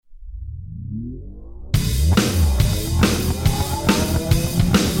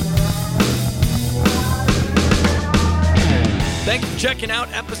Thanks for checking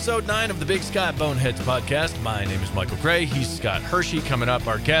out episode 9 of the Big Sky Boneheads podcast. My name is Michael Gray. He's Scott Hershey. Coming up,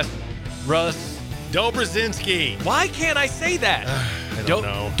 our guest, Russ Dobrzynski. Why can't I say that? I don't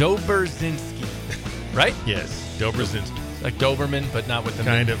know. Dobrzynski. Right? Yes, Dobrzynski. Like Doberman, but not with the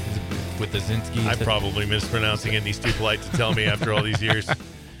Kind of. with the Zinski. I'm probably mispronouncing it, and he's too polite to tell me after all these years.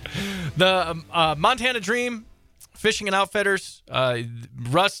 The Montana Dream Fishing and Outfitters.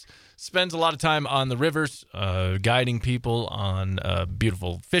 Russ spends a lot of time on the rivers, guiding people on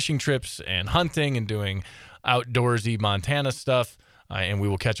beautiful fishing trips and hunting and doing outdoorsy Montana stuff. And we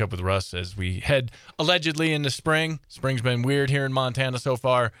will catch up with Russ as we head allegedly into spring. Spring's been weird here in Montana so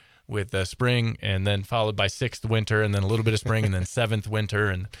far, with spring and then followed by 6th winter and then a little bit of spring and then 7th winter.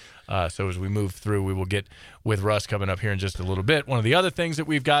 And so as we move through, we will get with Russ coming up here in just a little bit. One of the other things that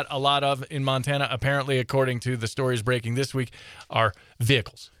we've got a lot of in Montana, apparently, according to the stories breaking this week, are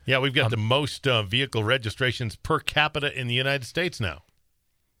vehicles. Yeah, we've got the most vehicle registrations per capita in the United States now.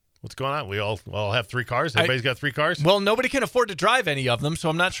 What's going on? We all have 3 cars? Everybody's got 3 cars? Well, nobody can afford to drive any of them, so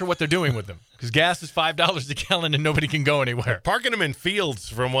I'm not sure what they're doing with them. Because gas is $5 a gallon and nobody can go anywhere. Parking them in fields,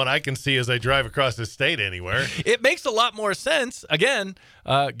 from what I can see as I drive across the state anywhere. It makes a lot more sense. Again,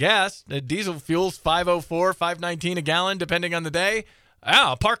 gas, diesel fuel's $5.04, $5.19 a gallon, depending on the day.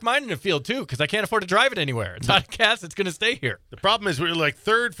 I'll park mine in a field, too, because I can't afford to drive it anywhere. It's not gas. It's going to stay here. The problem is we're like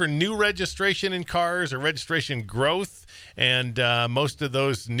 3rd for new registration in cars or registration growth, and most of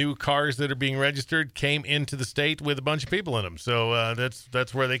those new cars that are being registered came into the state with a bunch of people in them. So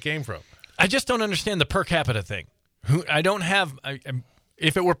that's where they came from. I just don't understand the per capita thing. I don't have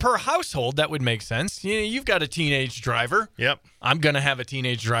if it were per household, that would make sense. You've got a teenage driver. Yep. I'm going to have a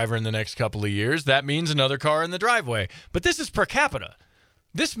teenage driver in the next couple of years. That means another car in the driveway. But this is per capita.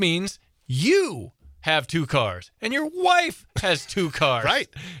 This means you have 2 cars, and your wife has 2 cars. Right.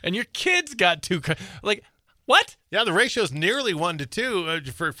 And your kids got 2 cars. Like, what? Yeah, the ratio is nearly 1 to 2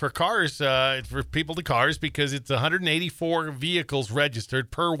 for cars, for people to cars, because it's 184 vehicles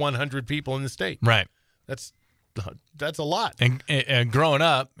registered per 100 people in the state. Right. That's a lot. And growing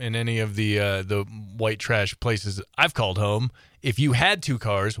up in any of the white trash places I've called home, if you had 2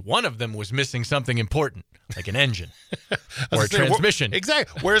 cars, one of them was missing something important, like an engine or a transmission.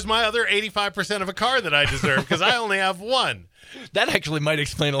 Exactly. Where's my other 85% of a car that I deserve? Because I only have 1. That actually might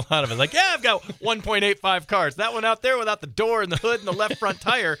explain a lot of it. Like, yeah, I've got 1.85 cars. That one out there without the door and the hood and the left front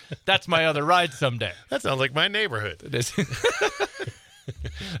tire, that's my other ride someday. That sounds like my neighborhood. It is.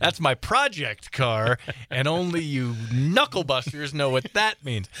 That's my project car, and only you knucklebusters know what that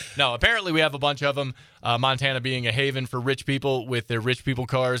means. No, apparently we have a bunch of them. Montana being a haven for rich people with their rich people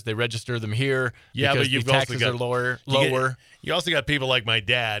cars. They register them here because the taxes are lower. You also got people like my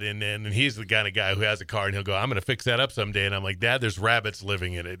dad, and he's the kind of guy who has a car, and he'll go, I'm going to fix that up someday. And I'm like, Dad, there's rabbits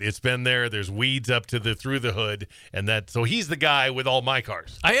living in it. It's been there. There's weeds up to through the hood. So he's the guy with all my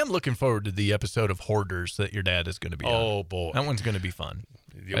cars. I am looking forward to the episode of Hoarders that your dad is going to be on. Oh, boy. That one's going to be fun.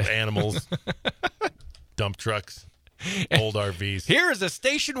 Animals, dump trucks, old RVs. Here is a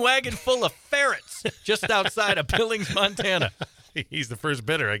station wagon full of ferrets just outside of Billings, Montana. He's the first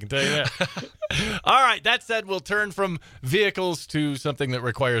bidder, I can tell you that. All right, that said, we'll turn from vehicles to something that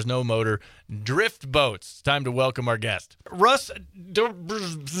requires no motor, drift boats. It's time to welcome our guest. Russ, You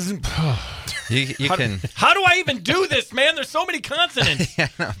can. How do I even do this, man? There's so many consonants. Yeah,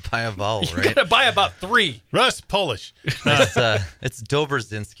 buy a vowel, right? You gotta buy about 3. Russ, Polish. It's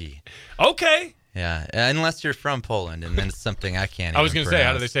Dobrzynski. Okay. Yeah, unless you're from Poland, and then it's something I can't. I was going to say,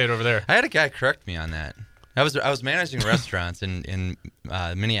 how do they say it over there? I had a guy correct me on that. I was managing restaurants in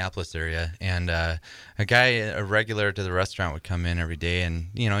Minneapolis area, and a regular to the restaurant would come in every day, and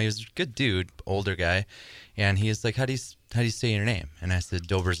he was a good dude, older guy, and he was like, how do you say your name? And I said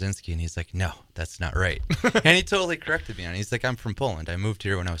Dobrzynski, and he's like, no, that's not right. And he totally corrected me on it. He's like, I'm from Poland. I moved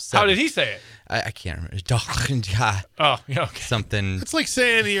here when I was 7. How did he say it? I can't remember. Oh, yeah, okay. Something. It's like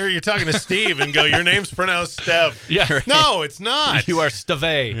saying you're talking to Steve and go, your name's pronounced Stev. Yeah. Right. No, it's not. You are Steve.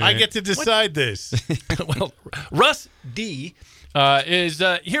 I get to decide this. Well, Russ D. Is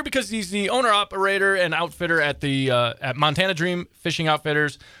here because he's the owner-operator and outfitter at the at Montana Dream Fishing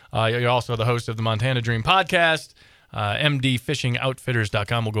Outfitters. You're also the host of the Montana Dream podcast.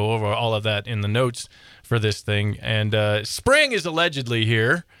 MDFishingOutfitters.com. We'll go over all of that in the notes for this thing. And spring is allegedly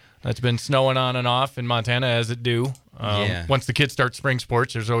here. It's been snowing on and off in Montana, as it do. Once the kids start spring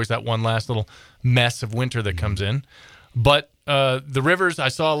sports, there's always that one last little mess of winter that comes in. But the rivers, I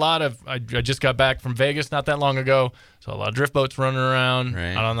saw a lot of. I just got back from Vegas not that long ago. Saw a lot of drift boats running around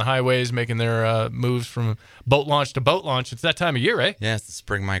out on the highways, making their moves from boat launch to boat launch. It's that time of year, right? Yeah, it's the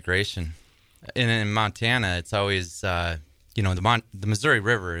spring migration. And in Montana, it's always the Missouri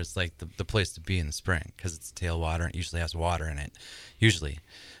River is like the place to be in the spring because it's tailwater and it usually has water in it, usually.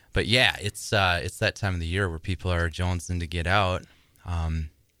 But yeah, it's that time of the year where people are jonesing to get out.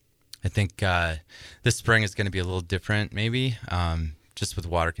 I think this spring is going to be a little different, maybe, just with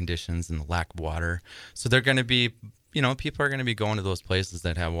water conditions and the lack of water. So they're going to be, people are going to be going to those places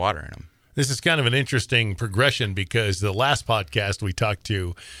that have water in them. This is kind of an interesting progression because the last podcast we talked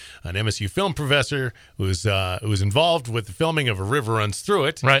to an MSU film professor who was involved with the filming of A River Runs Through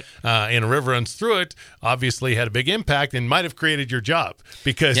It. Right. And A River Runs Through It obviously had a big impact and might have created your job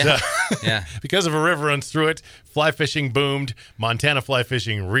because because of A River Runs Through It, fly fishing boomed. Montana fly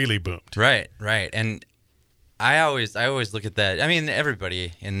fishing really boomed. Right. And I always look at that. I mean,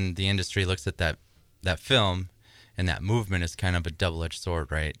 everybody in the industry looks at that film. And that movement is kind of a double-edged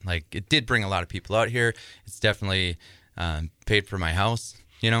sword, right? Like, it did bring a lot of people out here. It's definitely paid for my house,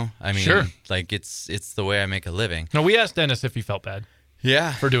 I mean, sure. Like, it's the way I make a living. No, we asked Dennis if he felt bad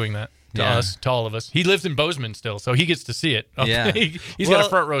for doing that to us, to all of us. He lives in Bozeman still, so he gets to see it. Yeah. He's got a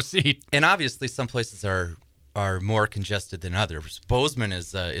front row seat. And obviously, some places are more congested than others. Bozeman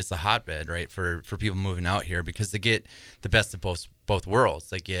is a hotbed, right, for people moving out here because they get the best of both worlds.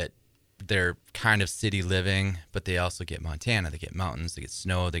 They get their kind of city living, but they also get Montana. They get mountains, they get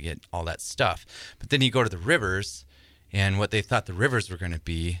snow, they get all that stuff. But then you go to the rivers, and what they thought the rivers were going to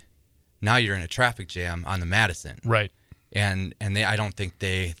be, now you're in a traffic jam on the Madison. Right. And I don't think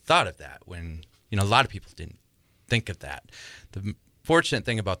they thought of that when, a lot of people didn't think of that. The fortunate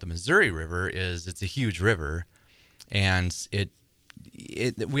thing about the Missouri River is it's a huge river, and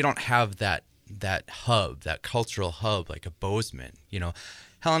we don't have that hub, that cultural hub like a Bozeman.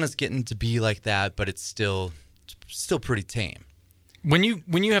 Helena's getting to be like that, but it's still pretty tame. When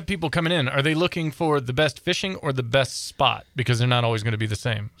you have people coming in, are they looking for the best fishing or the best spot? Because they're not always going to be the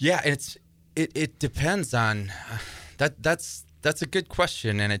same. Yeah, it depends on that's a good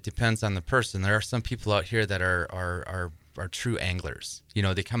question, and it depends on the person. There are some people out here that are true anglers.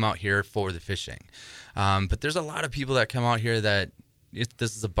 They come out here for the fishing, but there's a lot of people that come out here that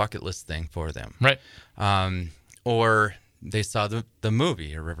this is a bucket list thing for them, right? Or they saw the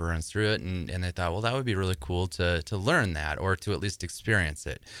movie A River Runs Through It, and they thought, well, that would be really cool to learn that or to at least experience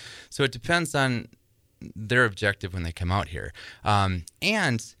it. So it depends on their objective when they come out here.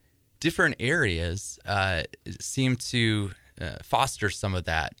 And different areas seem to foster some of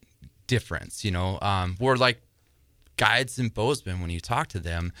that difference. We're like guides in Bozeman. When you talk to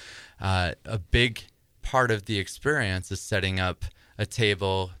them, a big part of the experience is setting up a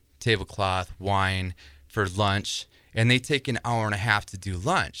tablecloth, wine for lunch, and they take an hour and a half to do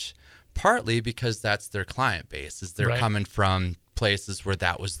lunch, partly because that's their client base, is they're coming from places where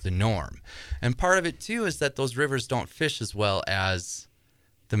that was the norm. And part of it, too, is that those rivers don't fish as well as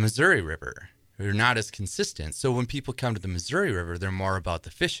the Missouri River. They're not as consistent. So when people come to the Missouri River, they're more about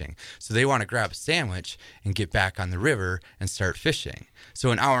the fishing. So they want to grab a sandwich and get back on the river and start fishing.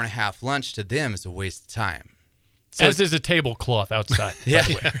 So an hour and a half lunch to them is a waste of time. So as is a tablecloth outside. Yeah.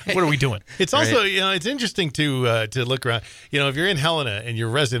 What are we doing? It's also, it's interesting to look around. If you're in Helena and you're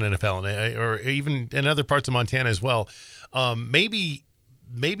a resident of Helena, or even in other parts of Montana as well, maybe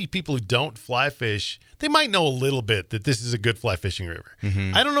people who don't fly fish, they might know a little bit that this is a good fly fishing river.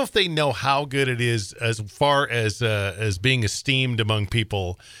 Mm-hmm. I don't know if they know how good it is as far as being esteemed among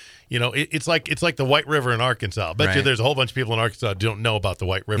people. It's like the White River in Arkansas. I bet you there's a whole bunch of people in Arkansas who don't know about the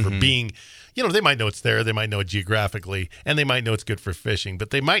White River being, they might know it's there, they might know it geographically, and they might know it's good for fishing,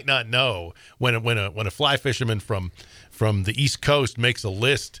 but they might not know when a fly fisherman from the East Coast makes a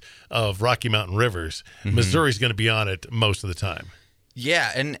list of Rocky Mountain rivers, Missouri's going to be on it most of the time.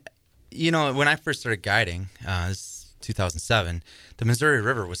 Yeah, and when I first started guiding, this is 2007, the Missouri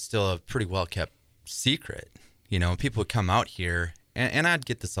River was still a pretty well-kept secret. People would come out here, and I'd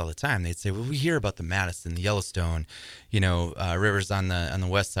get this all the time. They'd say, well, we hear about the Madison, the Yellowstone, rivers on the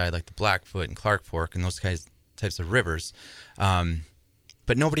west side, like the Blackfoot and Clark Fork and those types of rivers.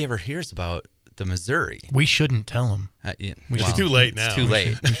 But nobody ever hears about the Missouri. We shouldn't tell them. It's too late now. It's too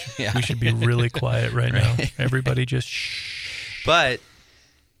late. We should be really quiet right now. Everybody just shh. But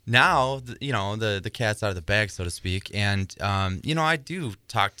now, the cat's out of the bag, so to speak. And, I do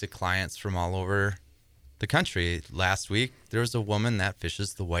talk to clients from all over the country. Last week, there was a woman that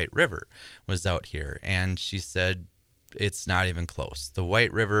fishes the White River, was out here. And she said it's not even close. The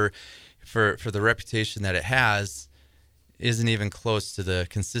White River, for the reputation that it has, isn't even close to the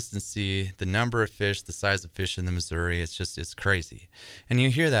consistency, the number of fish, the size of fish in the Missouri. It's crazy. And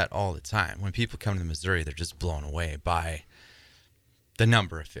you hear that all the time. When people come to the Missouri, they're just blown away by the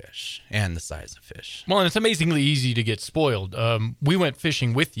number of fish and the size of fish. Well, and it's amazingly easy to get spoiled. We went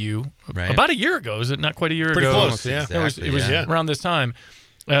fishing with you about a year ago. Is it not quite a year Pretty ago? close, yeah. Exactly, It was around this time.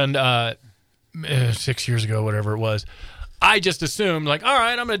 And 6 years ago, whatever it was, I just assumed, like, all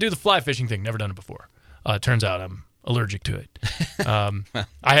right, I'm going to do the fly fishing thing. Never done it before. Turns out I'm allergic to it.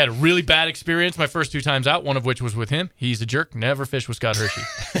 I had a really bad experience my first 2 times out, one of which was with him. He's a jerk. Never fish with Scott Hershey.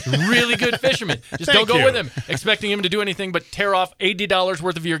 Really good fisherman. Just don't go with him, expecting him to do anything but tear off $80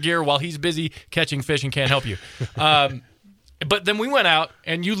 worth of your gear while he's busy catching fish and can't help you. But then we went out,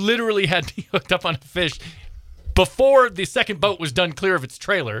 and you literally had me hooked up on a fish before the second boat was done clear of its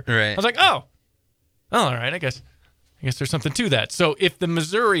trailer. Right. I was like, oh, all right, I guess there's something to that. So if the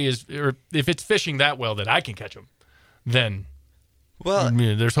Missouri or if it's fishing that well that I can catch them, then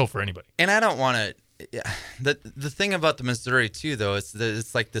there's hope for anybody. And I don't want to. The thing about the Missouri too, though, is that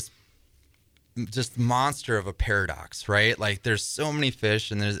it's like this just monster of a paradox, right? Like there's so many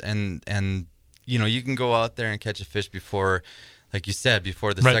fish, and you can go out there and catch a fish before, like you said,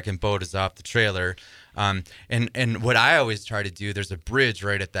 before the second boat is off the trailer. And what I always try to do, there's a bridge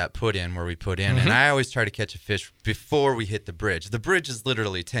right at that put in where we put in, and I always try to catch a fish before we hit the bridge. The bridge is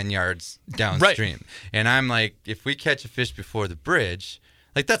literally 10 yards downstream. Right. And I'm like, if we catch a fish before the bridge,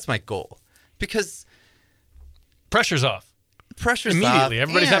 like that's my goal, because pressure's off. Immediately. Off.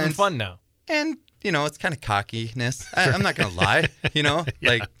 Everybody's having fun now. And, it's kind of cockiness. I'm not going to lie, Yeah.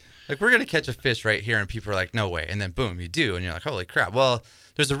 Like we're going to catch a fish right here, and people are like, no way. And then boom, you do. And you're like, holy crap. Well,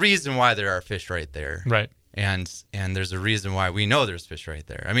 there's a reason why there are fish right there. Right. And there's a reason why we know there's fish right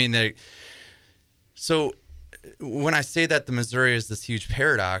there. I mean, so when I say that the Missouri is this huge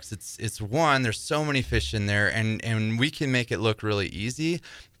paradox, it's one, there's so many fish in there, and we can make it look really easy,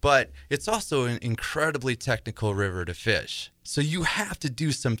 but it's also an incredibly technical river to fish. So you have to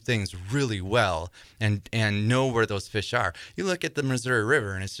do some things really well and know where those fish are. You look at the Missouri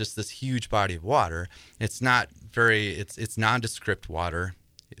River, and it's just this huge body of water. It's nondescript water.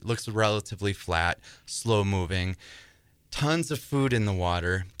 It looks relatively flat, slow moving, tons of food in the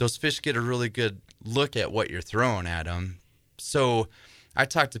water. Those fish get a really good look at what you're throwing at them. So I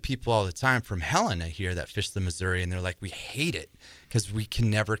talk to people all the time from Helena here that fish the Missouri, and they're like, we hate it because we can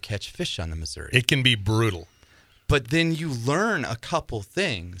never catch fish on the Missouri. It can be brutal. But then you learn a couple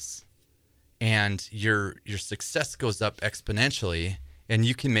things, and your success goes up exponentially, and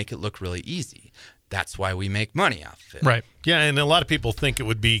you can make it look really easy. That's why we make money off of it. Right. Yeah, and a lot of people think it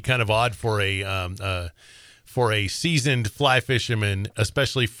would be kind of odd for a seasoned fly fisherman,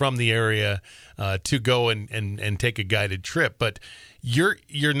 especially from the area, to go and take a guided trip. But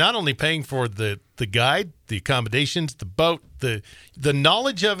you're not only paying for the guide, the accommodations, the boat, the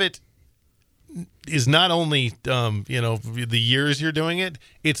knowledge of it is not only the years you're doing it,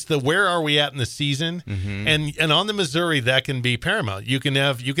 it's the where are we at in the season. And on the Missouri, that can be paramount. You can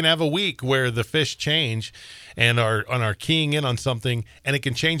have a week where the fish change and are keying in on something, and it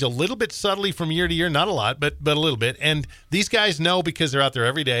can change a little bit subtly from year to year, not a lot, but a little bit. And these guys know because they're out there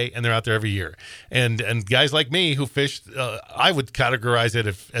every day and they're out there every year. And guys like me who fish, I would categorize it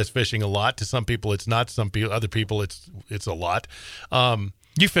as fishing a lot. To some people it's not, other people it's a lot.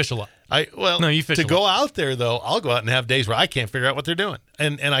 You fish a lot. No, you fish to go out there, though, I'll go out and have days where I can't figure out what they're doing.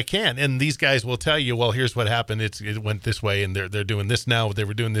 And I can. And these guys will tell you, well, here's what happened. It went this way, and they're doing this now. They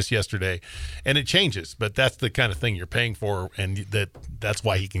were doing this yesterday. And it changes. But that's the kind of thing you're paying for, and that's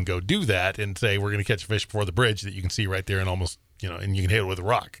why he can go do that and say, we're going to catch a fish before the bridge that you can see right there and almost, and you can hit it with a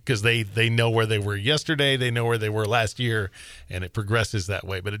rock. Because they know where they were yesterday. They know where they were last year, and it progresses that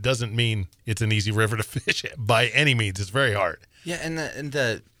way. But it doesn't mean it's an easy river to fish by any means. It's very hard. Yeah, and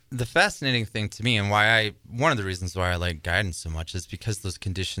the fascinating thing to me, and one of the reasons why I like guidance so much, is because those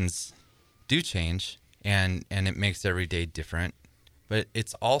conditions do change, and it makes every day different. But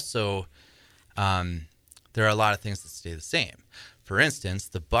it's also there are a lot of things that stay the same. For instance,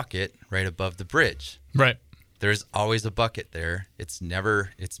 the bucket right above the bridge. Right. There's always a bucket there. It's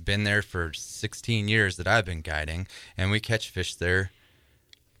been there for 16 years that I've been guiding, and we catch fish there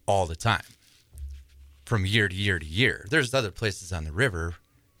all the time, from year to year to year. There's other places on the river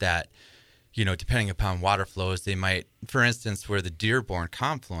that, depending upon water flows, they might, for instance, where the Dearborn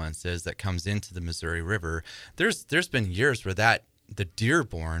confluence is that comes into the Missouri River, there's been years where the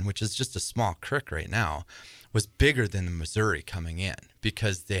Dearborn, which is just a small creek right now, was bigger than the Missouri coming in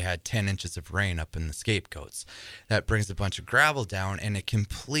because they had 10 inches of rain up in the scapegoats. That brings a bunch of gravel down, and it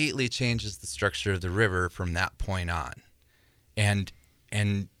completely changes the structure of the river from that point on. And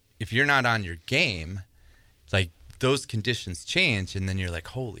if you're not on your game, like, those conditions change, and then you're like,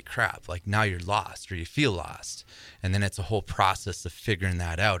 holy crap, like now you're lost, or you feel lost. And then it's a whole process of figuring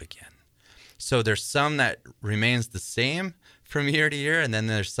that out again. So there's some that remains the same from year to year, and then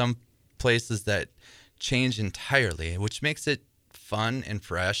there's some places that change entirely, which makes it fun and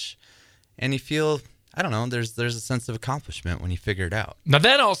fresh, and you feel, I don't know, there's a sense of accomplishment when you figure it out. Now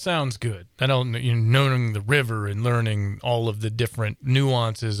that all sounds good. Knowing the river and learning all of the different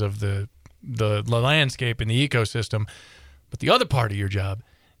nuances of the landscape and the ecosystem, but the other part of your job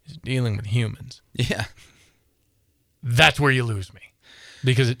is dealing with humans. Yeah. That's where you lose me.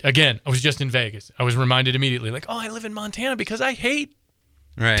 Because, again, I was just in Vegas. I was reminded immediately, like, oh, I live in Montana because I hate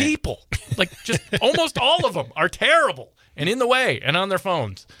people. Like, just almost all of them are terrible and in the way and on their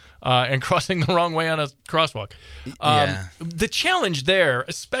phones and crossing the wrong way on a crosswalk. The challenge there,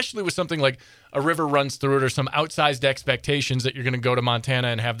 especially with something like a river runs through it or some outsized expectations that you're going to go to Montana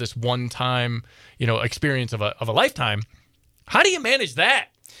and have this one-time, experience of a lifetime, how do you manage that?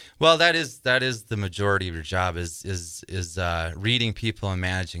 Well, that is the majority of your job is reading people and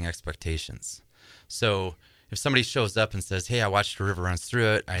managing expectations. So if somebody shows up and says, "Hey, I watched a river runs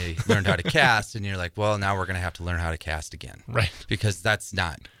through it. I learned how to cast," and you're like, "Well, now we're going to have to learn how to cast again," right? Because that's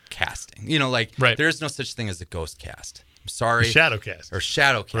not casting. Right. There's no such thing as a ghost cast. I'm sorry, shadow cast or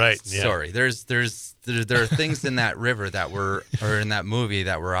shadow cast. Right. Yeah. Sorry. There are things in that river or in that movie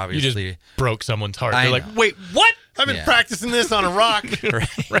that were obviously you just broke someone's heart. I They're like, know. "Wait, what?" I've been practicing this on a rock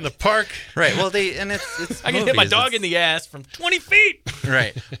in the park. Right. Well, it's I can hit my dog in the ass from 20 feet.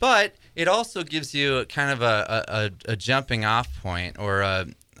 Right. But it also gives you kind of a jumping off point or a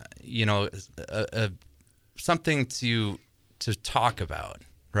something to talk about,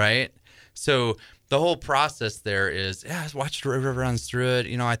 right? So the whole process there is, I watched the river runs through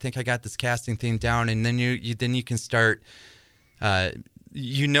it. I think I got this casting thing down, and then you can start.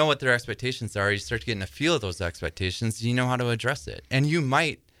 You know what their expectations are. You start getting a feel of those expectations. You know how to address it, and you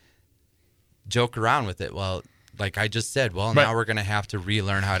might joke around with it. Well, like I just said, now we're going to have to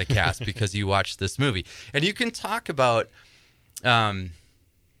relearn how to cast because you watched this movie, and you can talk about.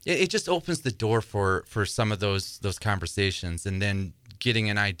 It just opens the door for some of those conversations, and then getting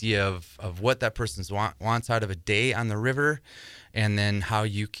an idea of what that person wants out of a day on the river, and then how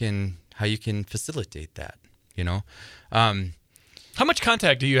you can facilitate that. How much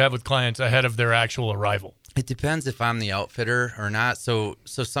contact do you have with clients ahead of their actual arrival? It depends if I'm the outfitter or not. So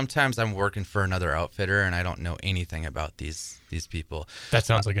sometimes I'm working for another outfitter and I don't know anything about these people. That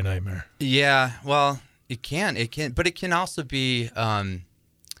sounds like a nightmare. Yeah, well, it can, but it can also be.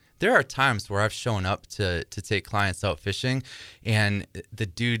 There are times where I've shown up to take clients out fishing, and the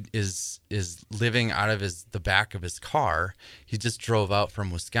dude is living out of the back of his car. He just drove out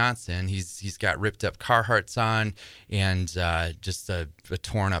from Wisconsin. He's got ripped up Carhartts on and just a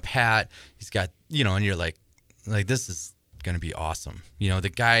torn up hat. He's got and you're like this is gonna be awesome.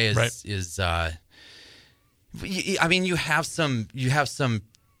 The guy is right. I mean, you have some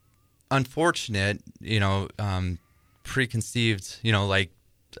unfortunate preconceived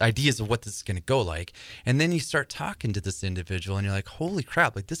ideas of what this is going to go like, and then you start talking to this individual and you're like, holy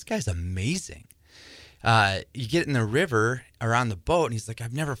crap, like this guy's amazing. You get in the river or on the boat and he's like,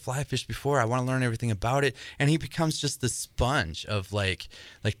 I've never fly fished before, I want to learn everything about it, and he becomes just the sponge of like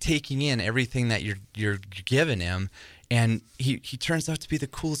taking in everything that you're giving him, and he turns out to be the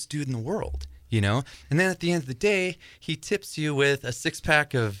coolest dude in the world. And then at the end of the day, he tips you with a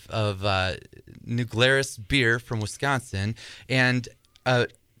 6-pack of New Glarus beer from Wisconsin and a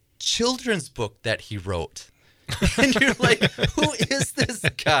children's book that he wrote. And you're like, who is this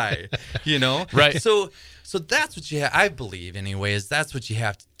guy? Right. So that's what I believe anyways, that's what you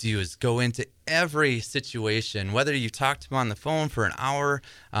have to do, is go into every situation, whether you talk to him on the phone for an hour,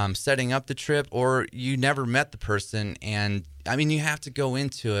 setting up the trip, or you never met the person. And I mean, you have to go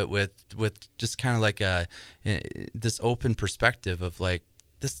into it with just kind of like this open perspective of like,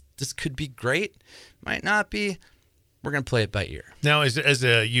 this could be great, might not be. We're going to play it by ear. Now, as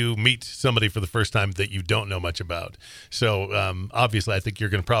you meet somebody for the first time that you don't know much about, so obviously I think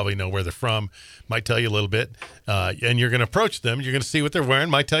you're going to probably know where they're from, might tell you a little bit, and you're going to approach them. You're going to see what they're wearing,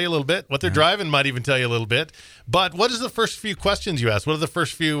 might tell you a little bit. What they're driving might even tell you a little bit. But what is the first few questions you ask? What are the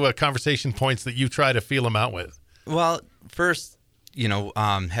first few conversation points that you try to feel them out with? Well, first,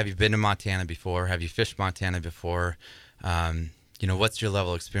 have you been to Montana before? Have you fished Montana before? What's your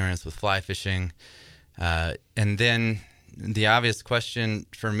level of experience with fly fishing? And then the obvious question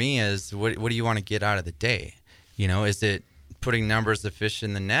for me is, what do you want to get out of the day? Is it putting numbers of fish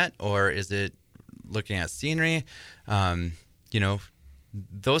in the net, or is it looking at scenery? Those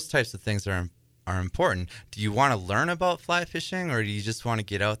types of things are important. Do you want to learn about fly fishing, or do you just want to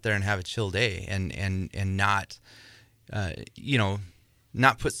get out there and have a chill day and not,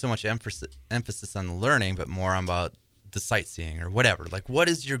 not put so much emphasis on the learning, but more about the sightseeing or whatever? Like, what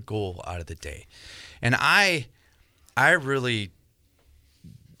is your goal out of the day? And I I really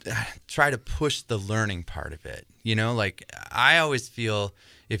try to push the learning part of it. Like I always feel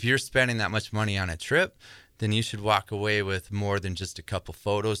if you're spending that much money on a trip, then you should walk away with more than just a couple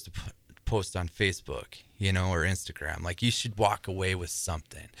photos to post on Facebook, or Instagram. Like you should walk away with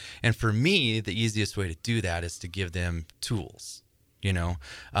something. And for me, the easiest way to do that is to give them tools,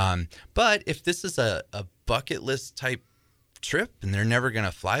 But if this is a bucket list type trip and they're never going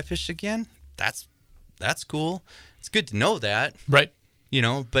to fly fish again, that's cool. It's good to know that. Right.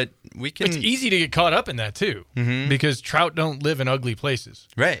 But we can. It's easy to get caught up in that too, because trout don't live in ugly places.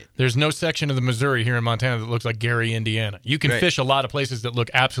 Right. There's no section of the Missouri here in Montana that looks like Gary, Indiana. You can fish a lot of places that look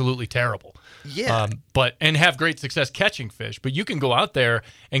absolutely terrible. Yeah. And have great success catching fish. But you can go out there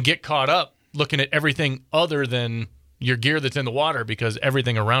and get caught up looking at everything other than your gear that's in the water because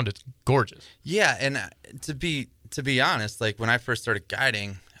everything around it's gorgeous. Yeah, and to be honest, like when I first started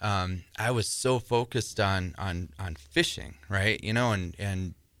guiding, I was so focused on fishing, right?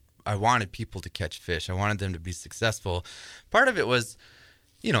 And I wanted people to catch fish. I wanted them to be successful. Part of it was,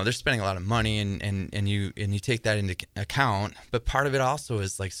 they're spending a lot of money and you take that into account. But part of it also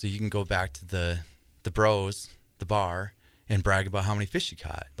is like, so you can go back to the bros, the bar, and brag about how many fish you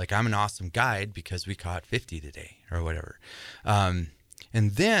caught. Like I'm an awesome guide because we caught 50 today or whatever. And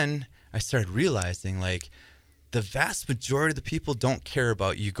then I started realizing like, the vast majority of the people don't care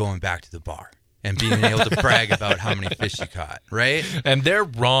about you going back to the bar and being able to brag about how many fish you caught, right? And they're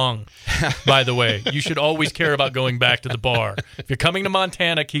wrong, by the way. You should always care about going back to the bar. If you're coming to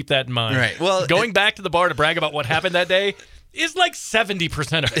Montana, keep that in mind. Right. Well, going back to the bar to brag about what happened that day is like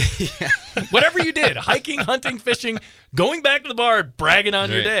 70% of it. Yeah. Whatever you did, hiking, hunting, fishing, going back to the bar, bragging on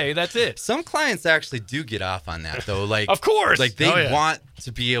your day, that's it. Some clients actually do get off on that, though. Like, of course. Like, they want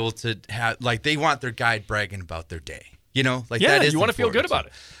to be able to have, like, they want their guide bragging about their day. Like, that is you want to feel good about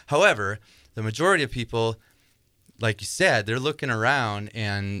it. However, the majority of people, like you said, they're looking around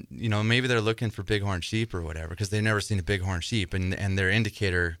and, maybe they're looking for bighorn sheep or whatever because they've never seen a bighorn sheep and their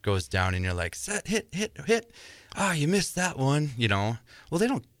indicator goes down and you're like, set, hit. Oh, you missed that one, Well, they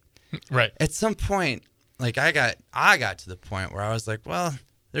don't. Right. At some point, like I got to the point where I was like, well,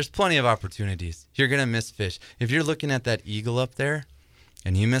 there's plenty of opportunities. You're going to miss fish. If you're looking at that eagle up there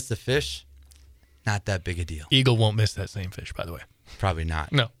and you miss the fish, not that big a deal. Eagle won't miss that same fish, by the way. Probably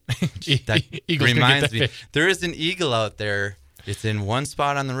not. No. That Eagle's reminds me, fish. there is an eagle out there. It's in one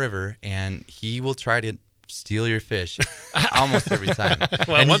spot on the river, and he will try to steal your fish almost every time.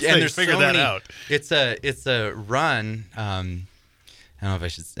 Well, once they figure that out. It's a run. I don't know if I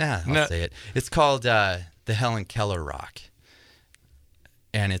should. I'll say it. It's called the Helen Keller Rock,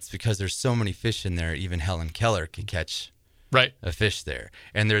 and it's because there's so many fish in there. Even Helen Keller could catch a fish there.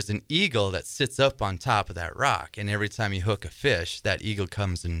 And there's an eagle that sits up on top of that rock, and every time you hook a fish, that eagle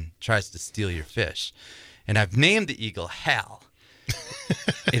comes and tries to steal your fish. And I've named the eagle Hal.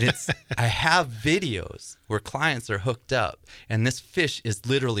 I have videos where clients are hooked up, and this fish is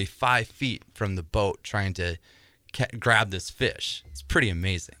literally 5 feet from the boat trying to grab this fish. It's pretty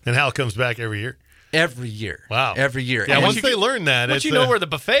amazing. And Hal comes back every year? Every year. Wow. Every year. Yeah, and once they learn that. Once you know where the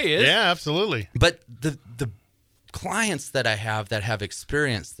buffet is. Yeah, absolutely. But the clients that I have that have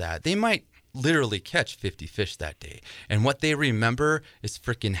experienced that, they might literally catch 50 fish that day. And what they remember is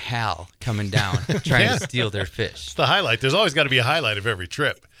freaking Hal coming down trying to steal their fish. It's the highlight. There's always got to be a highlight of every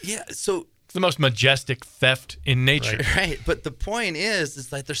trip. Yeah, so it's the most majestic theft in nature. Right. But the point is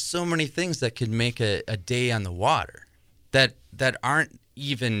like there's so many things that could make a day on the water that aren't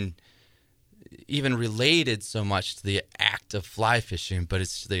even related so much to the act of fly fishing, but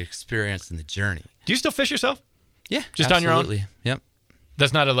it's the experience and the journey. Do you still fish yourself? Yeah, just absolutely. On your own? Yep.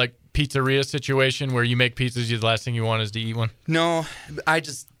 That's not a pizzeria situation where you make pizzas, the last thing you want is to eat one? No,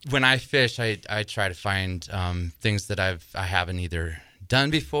 when I fish, I try to find things that I haven't either done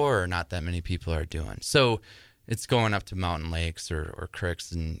before or not that many people are doing. So it's going up to mountain lakes or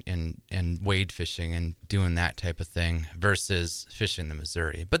creeks and wade fishing and doing that type of thing versus fishing the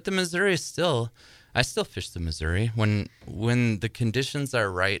Missouri. But the Missouri is I still fish the Missouri. When the conditions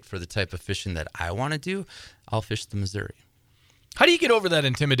are right for the type of fishing that I want to do, I'll fish the Missouri. How do you get over that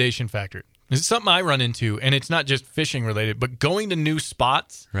intimidation factor? This is something I run into, and it's not just fishing related, but going to new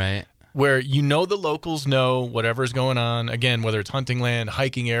spots right, where the locals know whatever's going on. Again, whether it's hunting land,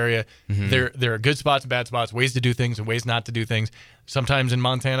 hiking area, there are good spots, bad spots, ways to do things and ways not to do things. Sometimes in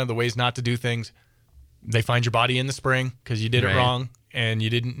Montana, the ways not to do things, they find your body in the spring because you did it wrong and you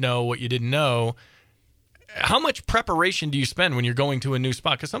didn't know what you didn't know. How much preparation do you spend when you're going to a new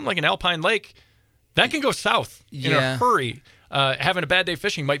spot? Because something like an alpine lake, that can go south in a hurry. Having a bad day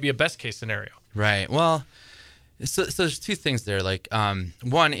fishing might be a best case scenario. Right. Well, So there's two things there. Like,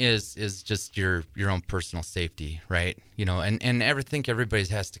 one is just your own personal safety, right? You know, and I think everybody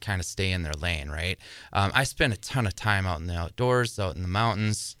has to kind of stay in their lane, right? I spend a ton of time out in the outdoors, out in the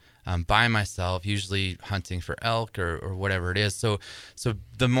mountains, by myself, usually hunting for elk or whatever it is. So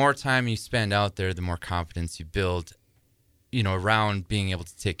the more time you spend out there, the more confidence you build, you know, around being able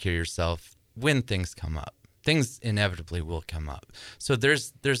to take care of yourself when things come up. Things inevitably will come up. So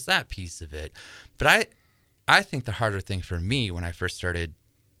there's that piece of it. But I think the harder thing for me when I first started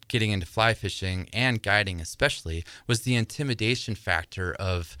getting into fly fishing and guiding especially was the intimidation factor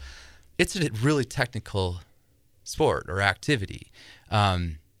of it's a really technical sport or activity.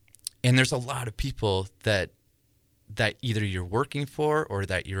 And there's a lot of people that either you're working for or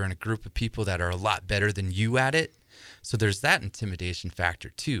that you're in a group of people that are a lot better than you at it. So there's that intimidation factor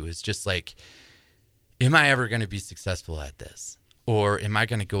too. It's just like, am I ever going to be successful at this? Or am I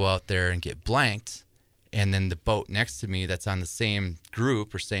going to go out there and get blanked? And then the boat next to me that's on the same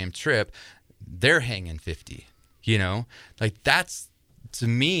group or same trip, they're hanging 50, you know? Like to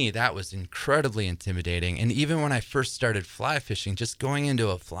me, that was incredibly intimidating. And even when I first started fly fishing, just going into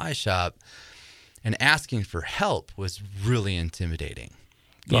a fly shop and asking for help was really intimidating,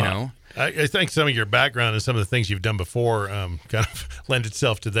 you know? I think some of your background and some of the things you've done before kind of lend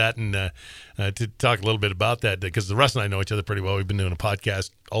itself to that, and to talk a little bit about that, because Russ and I know each other pretty well. We've been doing a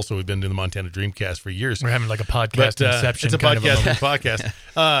podcast. Also, we've been doing the Montana Dreamcast for years. We're having like a podcast inception. It's a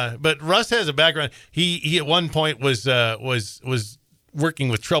podcast. But Russ has a background. He at one point was working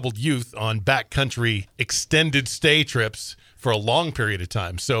with troubled youth on backcountry extended stay trips for a long period of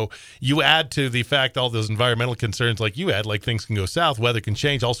time. So you add to the fact all those environmental concerns like you had, like things can go south, weather can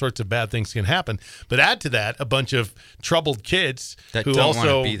change, all sorts of bad things can happen. But add to that a bunch of troubled kids that who don't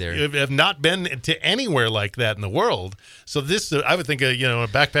also be there. have not been to anywhere like that in the world. So this, I would think, a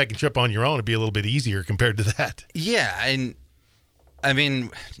backpacking trip on your own would be a little bit easier compared to that. Yeah, and I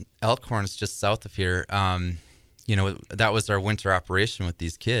mean, Elkhorn's just south of here. That was our winter operation with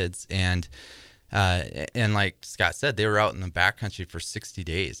these kids, and like Scott said, they were out in the backcountry for 60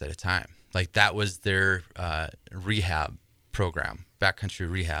 days at a time. Like that was their rehab program,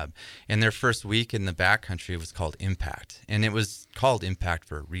 backcountry rehab. And their first week in the backcountry was called Impact. And it was called Impact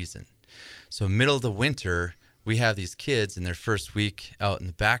for a reason. So middle of the winter, we have these kids in their first week out in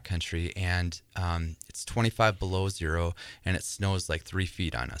the backcountry, and it's 25 below zero, and it snows like 3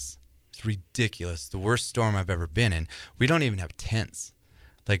 feet on us. It's ridiculous. The worst storm I've ever been in. We don't even have tents.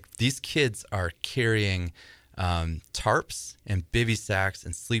 Like these kids are carrying tarps and bivy sacks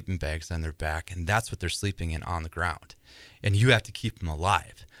and sleeping bags on their back, and that's what they're sleeping in on the ground. And you have to keep them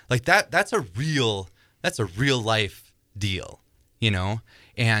alive. Like that's a real life deal, you know?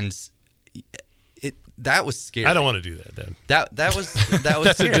 And that was scary. I don't want to do that then. That was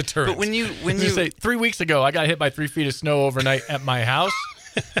That's scary. a deterrent. But when you say 3 weeks ago, I got hit by 3 feet of snow overnight at my house.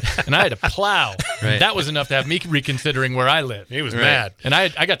 And I had to plow. Right. That was enough to have me reconsidering where I live. He was mad. And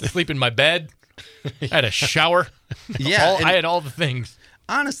I got to sleep in my bed. I had a shower. Yeah, I had all the things.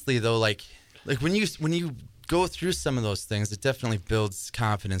 Honestly, though, like when you go through some of those things, it definitely builds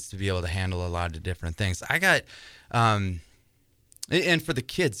confidence to be able to handle a lot of different things. I got, and for the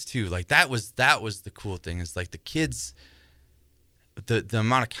kids too. Like that was the cool thing, is like the kids, the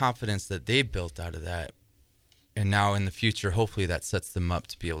amount of confidence that they built out of that. And now in the future, hopefully that sets them up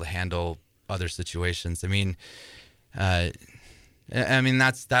to be able to handle other situations. I mean,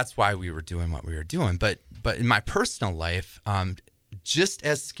 that's why we were doing what we were doing. But in my personal life, just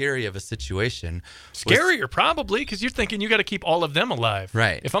as scary of a situation. Scarier, probably, because you're thinking you got to keep all of them alive.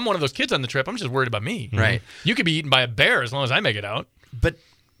 Right. If I'm one of those kids on the trip, I'm just worried about me. Right. You could be eaten by a bear as long as I make it out. But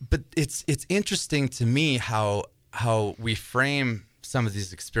it's interesting to me how we frame some of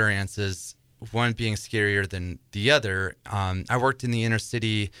these experiences, one being scarier than the other. I worked in the inner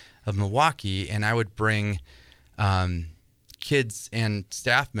city of Milwaukee, and I would bring kids and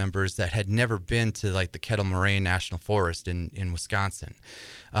staff members that had never been to like the Kettle Moraine National Forest in Wisconsin.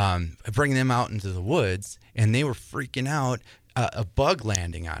 I bring them out into the woods, and they were freaking out, a bug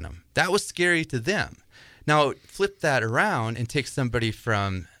landing on them. That was scary to them. Now, flip that around and take somebody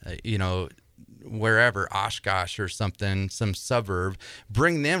from, wherever, Oshkosh or something, some suburb,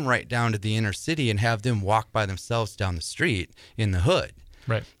 bring them right down to the inner city and have them walk by themselves down the street in the hood.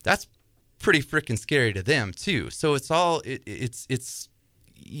 Right. That's pretty freaking scary to them too. So it's all, it's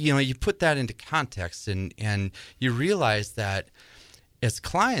you put that into context and you realize that as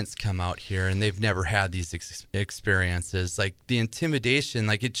clients come out here and they've never had these experiences, like the intimidation,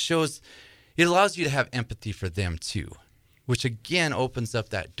 like it allows you to have empathy for them too, which again opens up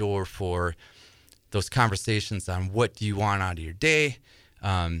that door for those conversations on what do you want out of your day.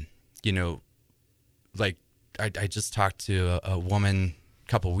 Like I just talked to a woman a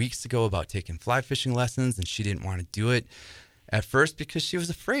couple weeks ago about taking fly fishing lessons, and she didn't want to do it at first because she was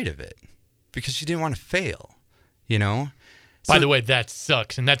afraid of it, because she didn't want to fail, you know? By the way, that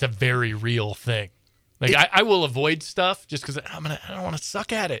sucks, and that's a very real thing. Like, I will avoid stuff just because I don't want to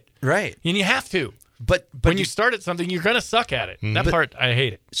suck at it. Right. And you have to. But when you start at something, you're going to suck at it. That part, I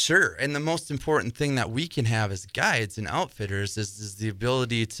hate it. Sure. And the most important thing that we can have as guides and outfitters is the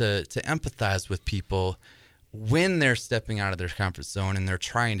ability to empathize with people when they're stepping out of their comfort zone and they're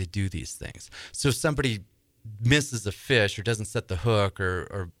trying to do these things. So if somebody misses a fish or doesn't set the hook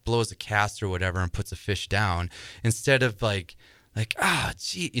or blows a cast or whatever and puts a fish down, instead of like,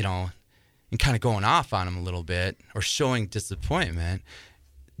 gee, you know, and kind of going off on them a little bit or showing disappointment,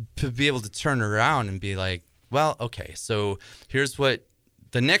 to be able to turn around and be like, well, okay, so here's what,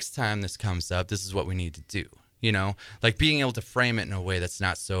 the next time this comes up, this is what we need to do. You know, like being able to frame it in a way that's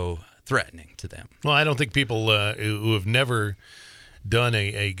not so threatening to them. Well, I don't think people who have never done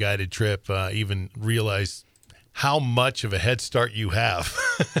a guided trip even realize how much of a head start you have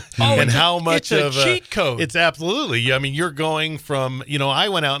and how much it's a cheat code. It's absolutely. I mean, you're going from, you know, I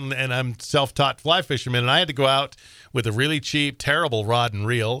went out and I'm self-taught fly fisherman, and I had to go out with a really cheap, terrible rod and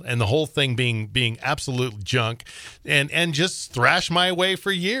reel, and the whole thing being absolute junk, and just thrash my way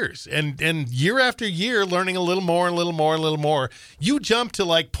for years, and year after year, learning a little more and a little more and a little more. You jump to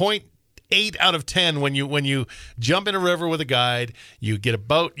like 0.8 out of 10 when you jump in a river with a guide. You get a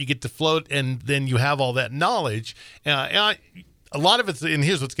boat, you get to float, and then you have all that knowledge. A lot of it's, and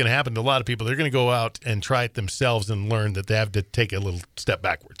here's what's going to happen to a lot of people. They're going to go out and try it themselves and learn that they have to take a little step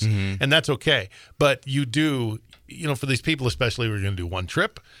backwards. And that's okay. But you do, you know, for these people especially, we're going to do one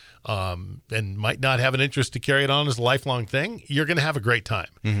trip and might not have an interest to carry it on as a lifelong thing. You're going to have a great time.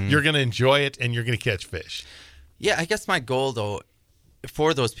 You're going to enjoy it, and you're going to catch fish. Yeah, I guess my goal, though,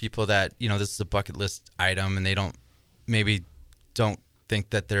 for those people that, you know, this is a bucket list item and they don't think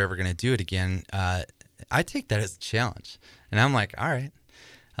that they're ever going to do it again, I take that as a challenge. And I'm like, all right,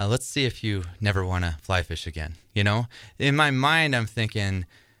 let's see if you never want to fly fish again. You know, in my mind, I'm thinking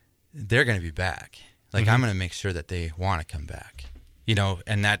they're going to be back. Like, I'm going to make sure that they want to come back. You know,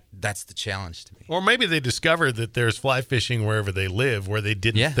 and that's the challenge to me. Or maybe they discovered that there's fly fishing wherever they live where they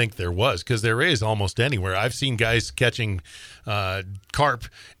didn't think there was, because there is almost anywhere. I've seen guys catching carp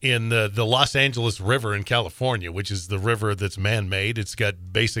in the Los Angeles River in California, which is the river that's man-made. It's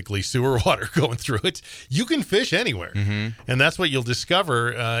got basically sewer water going through it. You can fish anywhere. And that's what you'll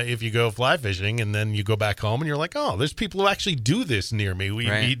discover if you go fly fishing, and then you go back home and you're like, oh, there's people who actually do this near me.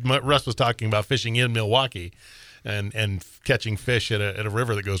 Russ was talking about fishing in Milwaukee and catching fish at a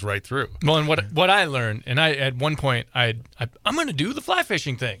river that goes right through. Well, and what I learned, and I at one point I'm going to do the fly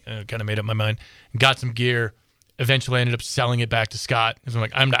fishing thing. I kind of made up my mind, got some gear. Eventually, I ended up selling it back to Scott because I'm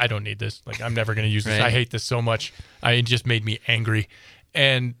like, I don't need this. Like, I'm never going to use this. I hate this so much. It just made me angry.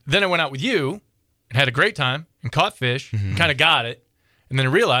 And then I went out with you and had a great time and caught fish, and kind of got it. And then I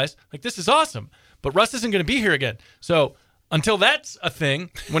realized, like, this is awesome. But Russ isn't going to be here again. So until that's a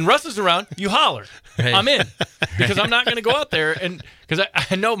thing, when Russ is around, you holler. I'm in, because I'm not going to go out there, and because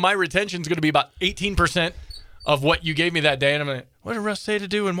I know my retention is going to be about 18% of what you gave me that day, and I'm like, what did Russ say to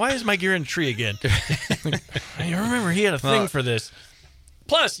do, and why is my gear in a tree again? Like, I remember he had a thing for this.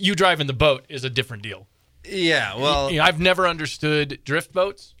 Plus, you driving the boat is a different deal. Yeah, well, you know, I've never understood drift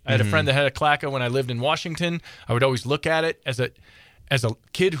boats. I had a friend that had a Clacka when I lived in Washington. I would always look at it as a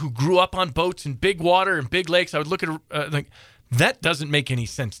kid who grew up on boats in big water and big lakes. I would look at like, that doesn't make any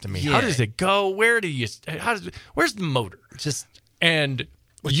sense to me. Yeah. How does it go? Where's the motor? You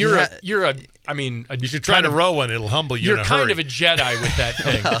should try to row one. It'll humble you. You're kind of a Jedi with that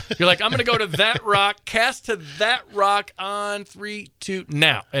thing. You're like, I'm going to go to that rock, cast to that rock on 3, 2,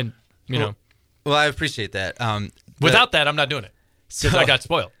 now. And, you know. Well, I appreciate that. Without that, I'm not doing it. Because I got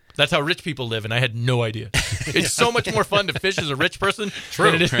spoiled. That's how rich people live, and I had no idea. It's so much more fun to fish as a rich person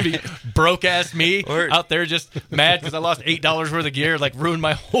than it is to be broke-ass me out there just mad because I lost $8 worth of gear, like ruined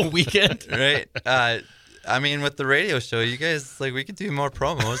my whole weekend. Right. I mean, with the radio show, you guys, like, we could do more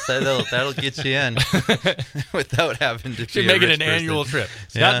promos. That'll get you in without having to. Should make it an annual trip.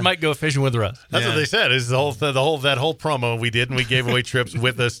 Scott might go fishing with Russ. That's what they said. Is that whole promo we did, and we gave away trips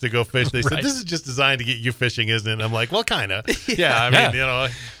with us to go fish. They said this is just designed to get you fishing, isn't it? And I'm like, well, kind of. Yeah. I mean, you know.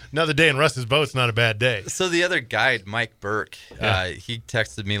 Another day in Russ's boat's not a bad day. So the other guide, Mike Burke, he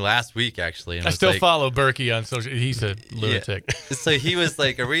texted me last week, actually. And I still follow Berkey on social. He's a lunatic. Yeah. So he was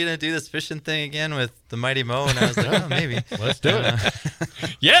like, are we going to do this fishing thing again with the Mighty Mo? And I was like, oh, maybe. Let's do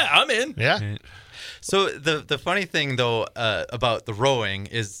it. Yeah, I'm in. Yeah. So the funny thing, though, about the rowing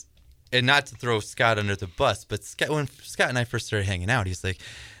is, and not to throw Scott under the bus, but when Scott and I first started hanging out, he's like,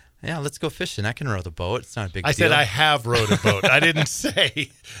 yeah, let's go fishing. I can row the boat. It's not a big deal. I said I have rowed a boat. I didn't say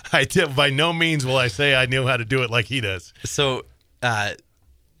I did. By no means will I say I knew how to do it like he does. So it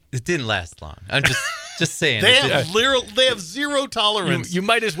didn't last long. I'm just saying. They have zero tolerance. You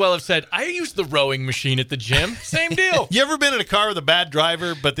might as well have said, I use the rowing machine at the gym. Same deal. You ever been in a car with a bad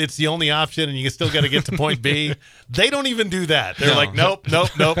driver, but it's the only option and you still got to get to point B? They don't even do that. They're like, nope.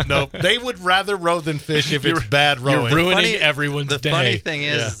 They would rather row than fish if it's bad rowing. You're ruining everyone's day. The funny thing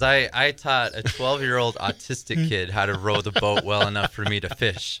is I taught a 12-year-old autistic kid how to row the boat well enough for me to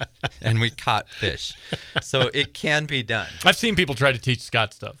fish, and we caught fish. So it can be done. I've seen people try to teach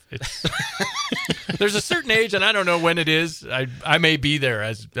Scott stuff. There's a certain age, and I don't know when it is. I may be there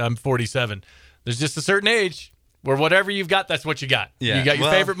as I'm 47. There's just a certain age where whatever you've got, that's what you got. Yeah. You got your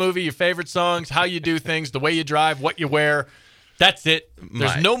favorite movie, your favorite songs, how you do things, the way you drive, what you wear. That's it.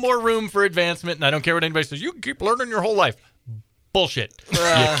 There's no more room for advancement, and I don't care what anybody says. You can keep learning your whole life. Bullshit. You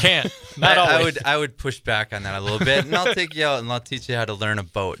can't. Not always. I would push back on that a little bit, and I'll take you out and I'll teach you how to learn a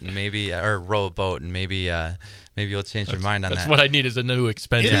boat and or row a boat, and maybe you'll change your mind on that. That's what I need is a new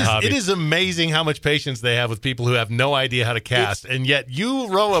expensive hobby. It is amazing how much patience they have with people who have no idea how to cast, and yet you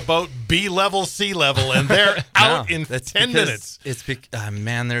row a boat B level, C level, and they're out in 10 minutes. It's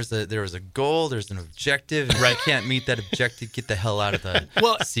man, there was a goal, there's an objective, and if you can't meet that objective, get the hell out of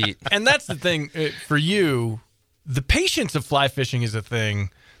the seat. And that's the thing for you. The patience of fly fishing is a thing.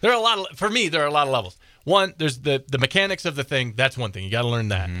 There are a lot of levels. One, there's the mechanics of the thing. That's one thing. You got to learn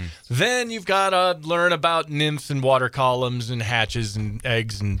that. Mm-hmm. Then you've got to learn about nymphs and water columns and hatches and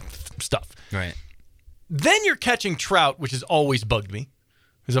eggs and stuff. Right. Then you're catching trout, which has always bugged me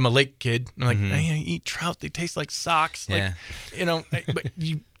because I'm a lake kid. I'm like, I eat trout. They taste like socks. Yeah.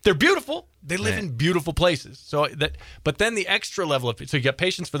 They're beautiful. They live in beautiful places. But then the extra level of so you got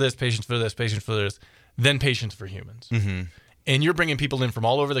patience for this, patience for this, patience for this, then patience for humans. Mm-hmm. And you're bringing people in from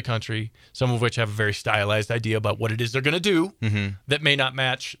all over the country, some of which have a very stylized idea about what it is they're going to do that may not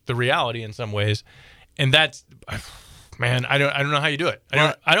match the reality in some ways. And that's, man, I don't know how you do it.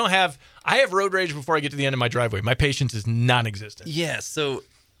 I have road rage before I get to the end of my driveway. My patience is non-existent. Yeah. So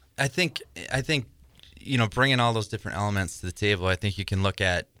I think, bringing all those different elements to the table, I think you can look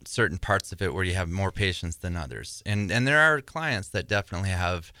at certain parts of it where you have more patience than others. And there are clients that definitely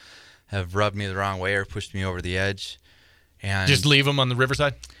have rubbed me the wrong way or pushed me over the edge. And just leave them on the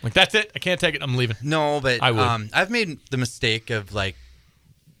riverside? Like, that's it? I can't take it. I'm leaving. No, but I would. I've made the mistake of, like,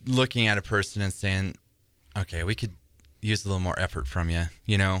 looking at a person and saying, okay, we could use a little more effort from you.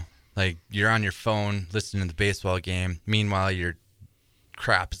 Like, you're on your phone listening to the baseball game. Meanwhile, your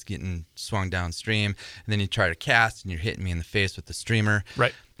crap is getting swung downstream. And then you try to cast, and you're hitting me in the face with the streamer.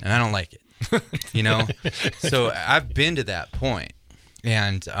 Right. And I don't like it. So I've been to that point.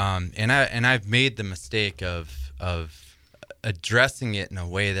 And I've made the mistake of addressing it in a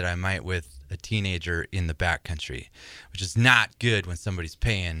way that I might with a teenager in the backcountry, which is not good when somebody's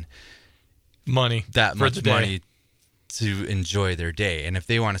paying money that much money to enjoy their day. And if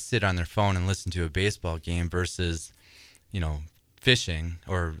they want to sit on their phone and listen to a baseball game versus, fishing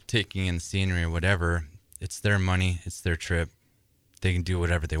or taking in the scenery or whatever, it's their money, it's their trip. They can do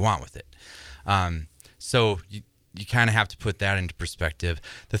whatever they want with it. So you kind of have to put that into perspective.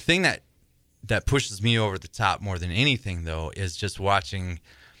 The thing that pushes me over the top more than anything, though, is just watching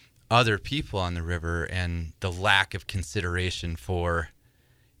other people on the river and the lack of consideration for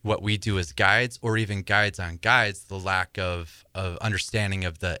what we do as guides, or even guides on guides, the lack of understanding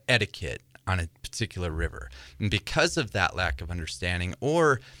of the etiquette on a particular river. And because of that lack of understanding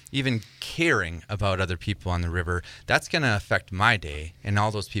or even caring about other people on the river, that's going to affect my day and all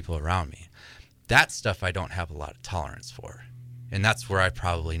those people around me. That stuff I don't have a lot of tolerance for. And that's where I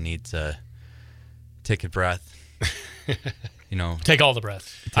probably need to take a breath. Take all the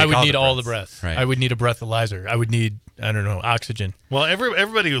breaths. I would need all the breaths. Right. I would need a breathalyzer. I would need, oxygen. Well,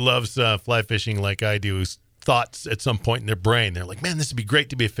 everybody who loves fly fishing like I do thoughts at some point in their brain. They're like, man, this would be great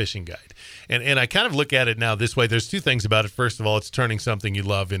to be a fishing guide. And I kind of look at it now this way. There's two things about it. First of all, it's turning something you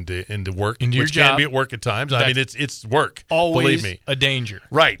love into work, into your which job. can be at work at times. I mean, it's work. Always believe me. a danger.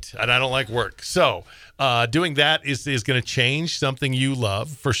 Right. And I don't like work. So doing that is going to change something you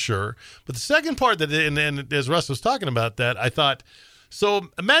love for sure. But the second part and as Russ was talking about that, I thought, so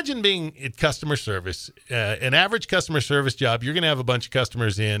imagine being in customer service, an average customer service job. You're going to have a bunch of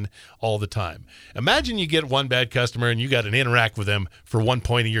customers in all the time. Imagine you get one bad customer and you got to interact with them for one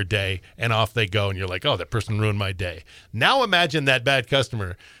point of your day and off they go. And you're like, oh, that person ruined my day. Now imagine that bad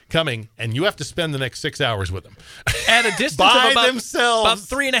customer coming and you have to spend the next 6 hours with them. At a distance by of about themselves.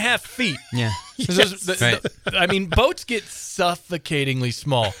 3.5 feet. Yeah. Yes. Right. Boats get suffocatingly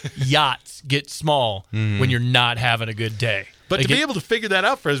small. Yachts get small when you're not having a good day. But to be able to figure that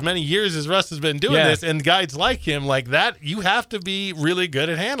out for as many years as Russ has been doing this, and guides like him like that, you have to be really good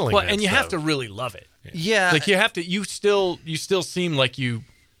at handling it. And you have to really love it. Yeah. Like you have to. You still seem like you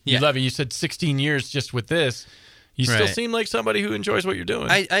love it. You said 16 years just with this. You still seem like somebody who enjoys what you're doing.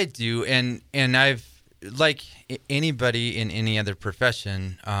 I do, and I've, like anybody in any other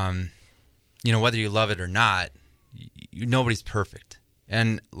profession, whether you love it or not, nobody's perfect.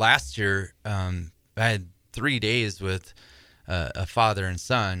 And last year, I had 3 days with a father and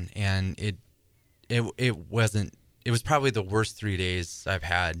son, and it was probably the worst 3 days I've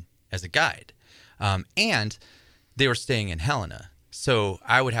had as a guide. And they were staying in Helena. So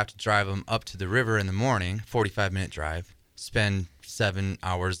I would have to drive them up to the river in the morning, 45-minute drive, spend 7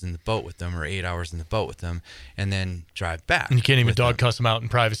 hours in the boat with them or 8 hours in the boat with them, and then drive back. And you can't even dog cuss them out in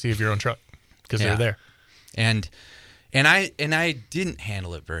privacy of your own truck because they're there. And I didn't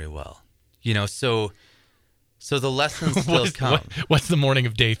handle it very well, so the lessons still come. What's the morning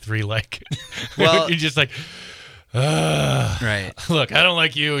of day 3 like? Well, you're just like, right. Look, I don't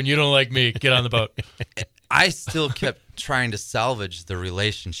like you and you don't like me. Get on the boat. I still kept trying to salvage the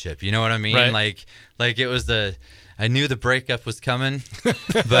relationship. You know what I mean? Right. Like it was I knew the breakup was coming,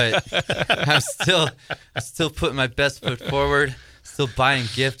 but I'm still putting my best foot forward. Still buying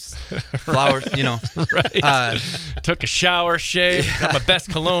gifts, flowers, Right. Took a shower, shaved, got my best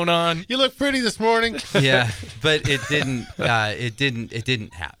cologne on. You look pretty this morning. Yeah, but it didn't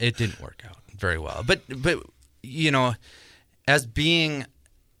work out very well. But as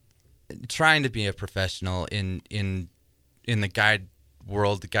trying to be a professional in the guide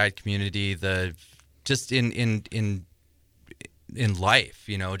world, the guide community, in life,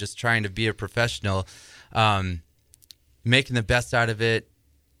 just trying to be a professional, making the best out of it,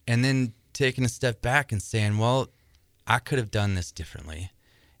 and then taking a step back and saying, well, I could have done this differently.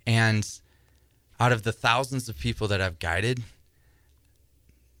 And out of the thousands of people that I've guided,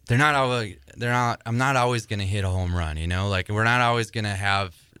 I'm not always going to hit a home run, like we're not always going to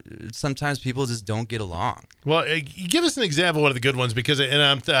have, sometimes people just don't get along. Well, give us an example of one of the good ones, because I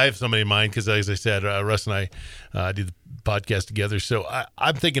have somebody in mind, because as I said, Russ and I did the podcast together. So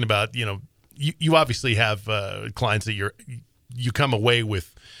I'm thinking about, you obviously have clients that you come away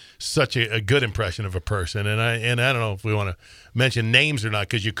with such a good impression of a person, and I don't know if we want to mention names or not,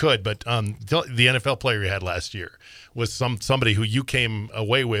 because you could, but the NFL player you had last year was somebody who you came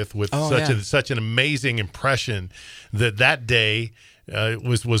away with such an amazing impression that day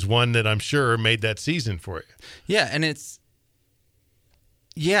was one that I'm sure made that season for you. Yeah, and this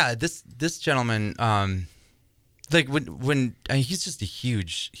gentleman, like when he's just a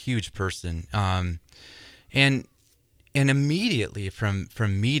huge person, and immediately from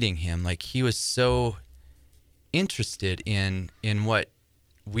meeting him, like he was so interested in what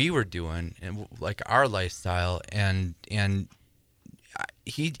we were doing and like our lifestyle, and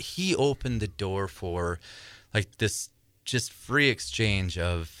he opened the door for like this just free exchange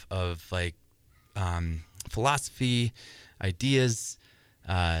of like philosophy, ideas.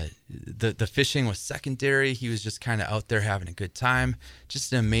 The fishing was secondary. He was just kind of out there having a good time.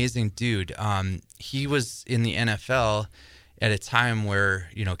 Just an amazing dude. He was in the NFL at a time where,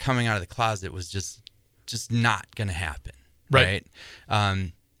 coming out of the closet was just not going to happen. Right.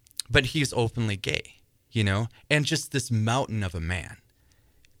 But he's openly gay, and just this mountain of a man.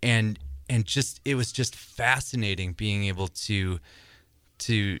 And just, it was just fascinating being able to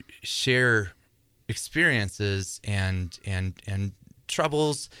share experiences and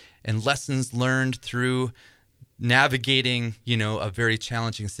troubles and lessons learned through navigating, a very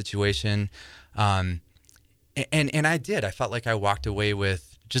challenging situation. And I did. I felt like I walked away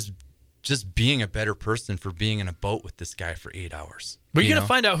with just being a better person for being in a boat with this guy for 8 hours. But you're going to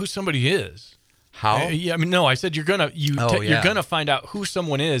find out who somebody is. How? Yeah, I mean, no, I said you're gonna find out who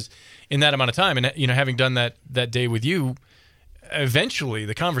someone is in that amount of time, and having done that day with you, eventually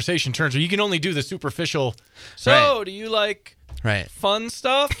the conversation turns. Or you can only do the superficial. So, do you like fun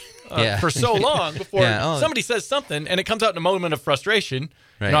stuff? For so long before somebody says something, and it comes out in a moment of frustration.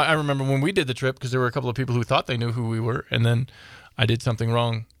 Right. I remember when we did the trip, because there were a couple of people who thought they knew who we were, and then I did something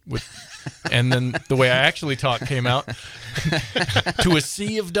wrong and then the way I actually talk came out to a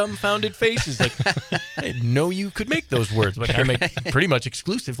sea of dumbfounded faces. Like, I didn't know you could make those words. Like, I pretty much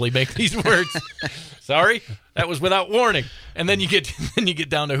exclusively make these words. Sorry, that was without warning. And then you get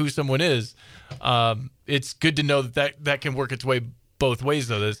down to who someone is. It's good to know that can work its way both ways,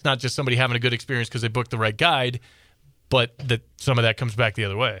 though. That it's not just somebody having a good experience because they booked the right guide, but that some of that comes back the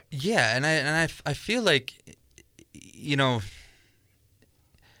other way. Yeah, and I feel like,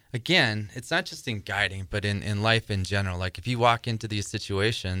 again, it's not just in guiding, but in life in general. Like, if you walk into these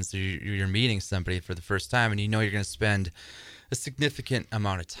situations, you're meeting somebody for the first time, and you're going to spend a significant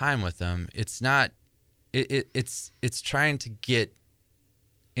amount of time with them, it's not. It's trying to get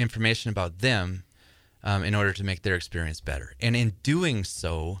information about them in order to make their experience better. And in doing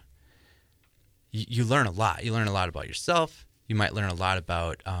so, you learn a lot. You learn a lot about yourself. You might learn a lot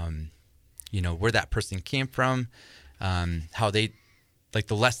about, where that person came from, how they, like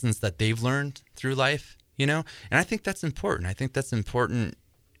the lessons that they've learned through life, And I think that's important. I think that's important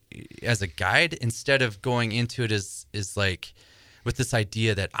as a guide, instead of going into it as like with this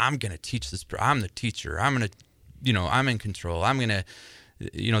idea that I'm going to teach this, I'm the teacher, I'm going to, I'm in control, I'm going to,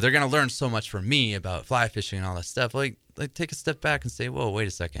 they're going to learn so much from me about fly fishing and all that stuff. Like take a step back and say, whoa, wait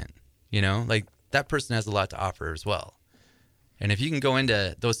a second. Like that person has a lot to offer as well. And if you can go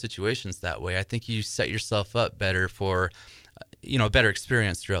into those situations that way, I think you set yourself up better for, a better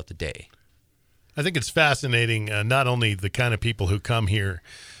experience throughout the day. I think it's fascinating, not only the kind of people who come here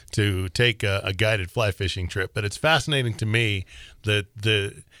to take a guided fly fishing trip, but it's fascinating to me that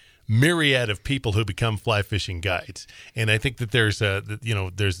the myriad of people who become fly fishing guides. And I think that there's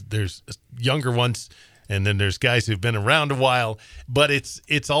younger ones, and then there's guys who've been around a while, but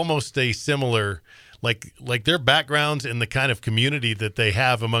it's almost a similar, like their backgrounds and the kind of community that they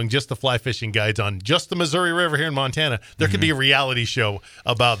have among just the fly fishing guides on just the Missouri River here in Montana. There could be a reality show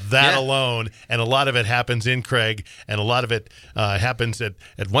about that alone, and a lot of it happens in Craig, and a lot of it happens at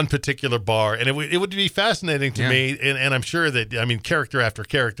one particular bar, and it would be fascinating to me, and I'm sure that, character after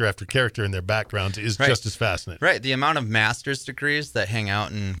character after character in their backgrounds is just as fascinating. Right, the amount of master's degrees that hang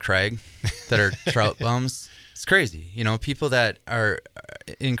out in Craig that are trout bums. It's crazy. People that are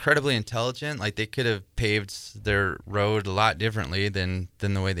incredibly intelligent, like they could have paved their road a lot differently than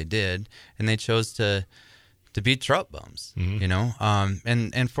the way they did, and they chose to be trout bums,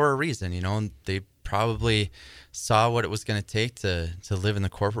 and for a reason, they probably saw what it was going to take to live in the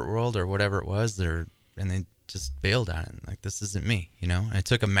corporate world or whatever it was, and they just bailed on it. Like, this isn't me, and it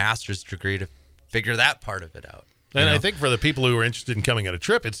took a master's degree to figure that part of it out. And I think for the people who are interested in coming on a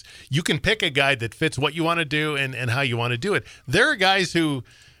trip, you can pick a guide that fits what you want to do and how you want to do it. There are guys who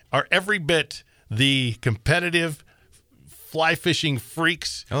are every bit the competitive fly fishing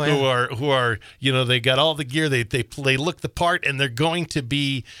freaks who are they got all the gear, they look the part, and they're going to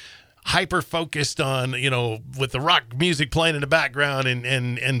be hyper focused on, with the rock music playing in the background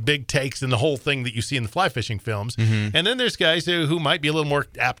and big takes and the whole thing that you see in the fly fishing films. And then there's guys who might be a little more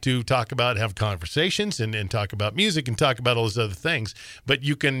apt to talk about, have conversations and talk about music and talk about all those other things. But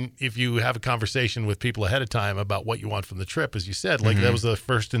you can, if you have a conversation with people ahead of time about what you want from the trip, as you said, like that was the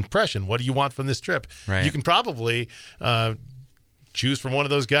first impression. What do you want from this trip? Right. You can probably choose from one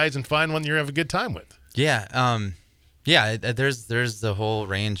of those guys and find one you have a good time with. Yeah. Yeah, there's the whole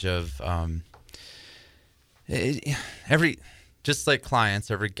range of just like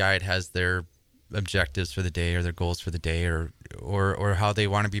clients, every guide has their objectives for the day or their goals for the day or how they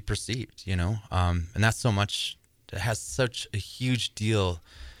want to be perceived, and that's it has such a huge deal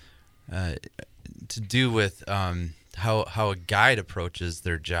to do with how a guide approaches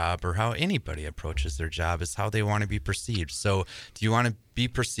their job, or how anybody approaches their job, is how they want to be perceived. So do you want to be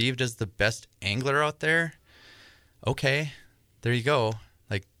perceived as the best angler out there? Okay, there you go.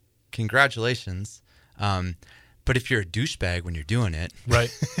 Like, congratulations. But if you're a douchebag when you're doing it,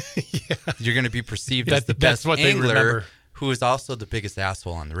 right, you're going to be perceived as the best angler, who is also the biggest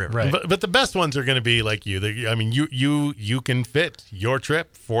asshole on the river. Right. But the best ones are going to be like you. You can fit your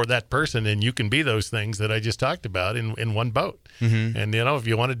trip for that person, and you can be those things that I just talked about in one boat. And if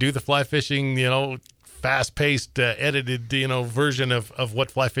you want to do the fly fishing, fast-paced, edited, version of what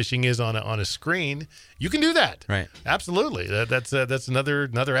fly fishing is on a screen, you can do that. Right. Absolutely. That's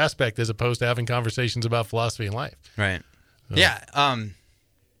another aspect, as opposed to having conversations about philosophy and life. Right. So. Yeah.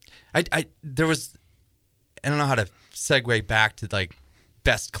 I don't know how to segue back to like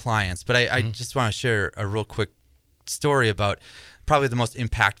best clients, but I just want to share a real quick story about probably the most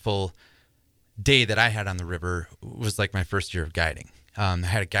impactful day that I had on the river. Was like my first year of guiding. I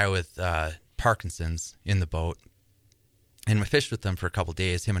had a guy with Parkinson's in the boat, and we fished with them for a couple of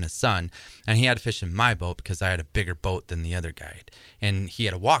days, him and his son, and he had to fish in my boat because I had a bigger boat than the other guide, and he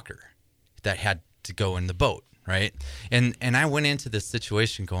had a walker that had to go in the boat, right? And I went into this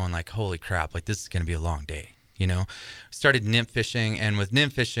situation going like, holy crap, like this is going to be a long day, Started nymph fishing, and with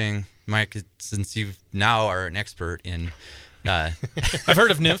nymph fishing, Mike, since you now are an expert in I've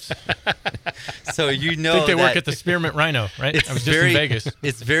heard of nymphs. So I think they work at the Spearmint Rhino, right? I was just in Vegas.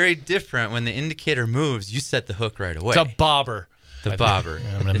 It's very different when the indicator moves. You set the hook right away. It's a bobber. The bobber.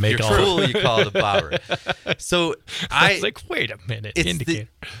 I'm gonna if make you're all cool, you call it a bobber. So I was like, wait a minute, indicator.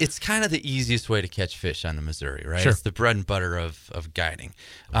 It's kind of the easiest way to catch fish on the Missouri, right? Sure. It's the bread and butter of guiding.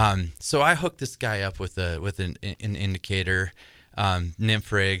 So I hooked this guy up with an indicator,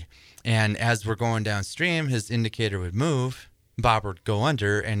 nymph rig, and as we're going downstream, his indicator would move, bobber would go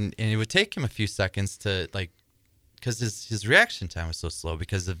under, and it would take him a few seconds to because his reaction time was so slow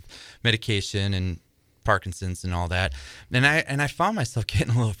because of medication and Parkinson's and all that, and I found myself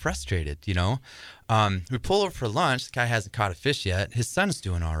getting a little frustrated. We pull over for lunch. The guy hasn't caught a fish yet. His son's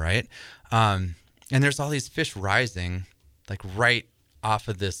doing all right, and there's all these fish rising, like right off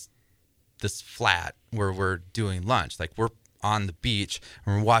of this flat where we're doing lunch. Like we're on the beach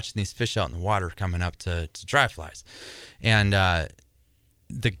and we're watching these fish out in the water coming up to dry flies, and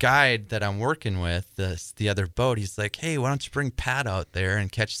the guide that I'm working with, the other boat, he's like, hey, why don't you bring Pat out there and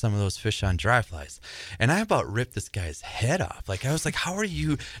catch some of those fish on dry flies? And I about ripped this guy's head off. Like, I was like, how are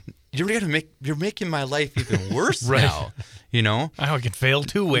you're making my life even worse now, I can fail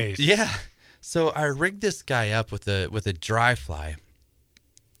two ways. Yeah. So I rigged this guy up with a dry fly.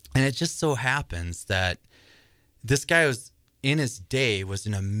 And it just so happens that this guy was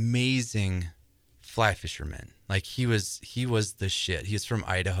an amazing fly fisherman. Like he was the shit. He's from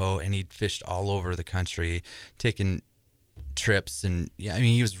Idaho and he'd fished all over the country, taking trips, and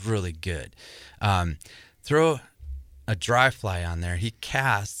he was really good. Throw a dry fly on there, he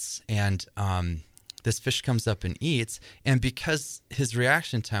casts, and this fish comes up and eats. And because his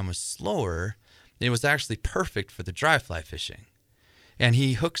reaction time was slower, it was actually perfect for the dry fly fishing. And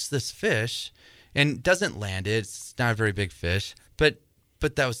he hooks this fish and doesn't land it. It's not a very big fish,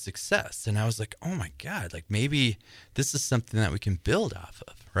 but that was success. And I was like, oh my God, like maybe this is something that we can build off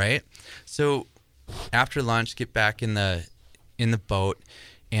of, right? So after lunch, get back in the boat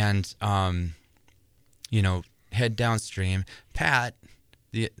and, head downstream. Pat,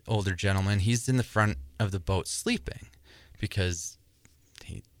 the older gentleman, he's in the front of the boat sleeping because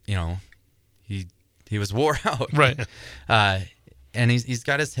he was wore out. Right. And he's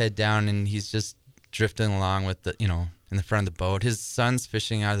got his head down and he's just drifting along with in the front of the boat. His son's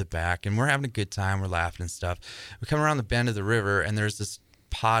fishing out of the back, and we're having a good time. We're laughing and stuff. We come around the bend of the river, and there's this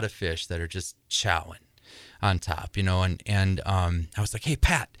pod of fish that are just chowing on top, and I was like, hey,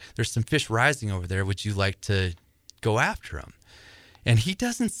 Pat, there's some fish rising over there. Would you like to go after them? And he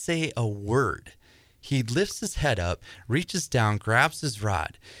doesn't say a word. He lifts his head up, reaches down, grabs his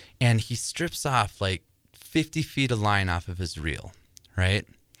rod, and he strips off like 50 feet of line off of his reel, right?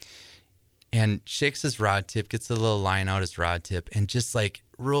 And shakes his rod tip, gets a little line out his rod tip, and just like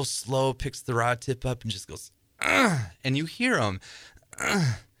real slow picks the rod tip up and just goes, and you hear him,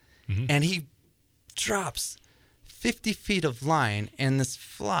 and he drops 50 feet of line and this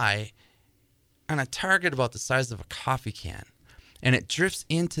fly on a target about the size of a coffee can. And it drifts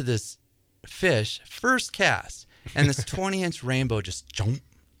into this fish, first cast, and this 20-inch rainbow just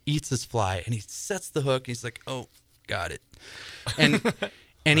eats his fly, and he sets the hook, and he's like, oh, got it.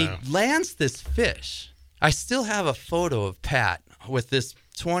 And he lands this fish. I still have a photo of Pat with this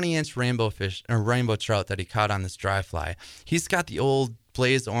 20-inch rainbow fish or rainbow trout that he caught on this dry fly. He's got the old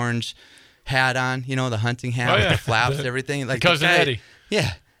blaze orange hat on, the hunting hat with the flaps and everything. Like Cousin Eddie.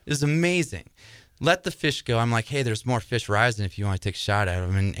 Yeah, it was amazing. Let the fish go. I'm like, hey, there's more fish rising if you want to take a shot at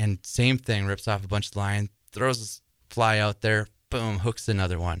them. And same thing, rips off a bunch of line, throws his fly out there, boom, hooks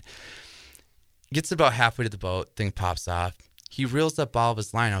another one. Gets about halfway to the boat, thing pops off. He reels up all of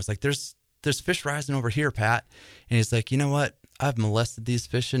his line. I was like, there's fish rising over here, Pat. And he's like, you know what? I've molested these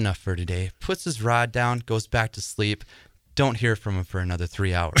fish enough for today. Puts his rod down, goes back to sleep. Don't hear from him for another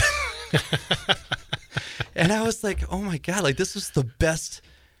 3 hours. And I was like, oh my God, like this was the best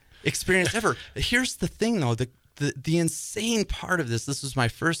experience ever. Here's the thing though, the insane part of this was my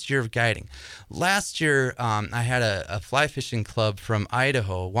first year of guiding. Last year, I had a fly fishing club from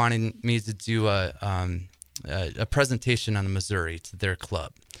Idaho wanting me to do a presentation on the Missouri to their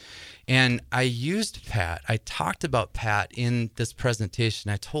club. And I used Pat. I talked about Pat in this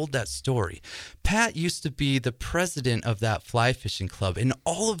presentation. I told that story. Pat used to be the president of that fly fishing club, and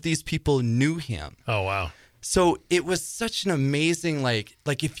all of these people knew him. Oh, wow. So it was such an amazing, like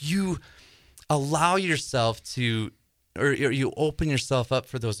if you allow yourself to, or you open yourself up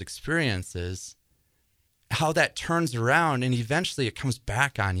for those experiences, how that turns around and eventually it comes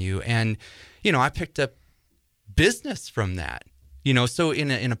back on you. And, I picked up business from that, so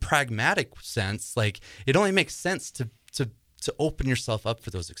in a pragmatic sense, like it only makes sense to open yourself up for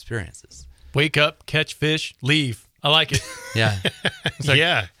those experiences. Wake up, catch fish, leave. I like it. Yeah. It's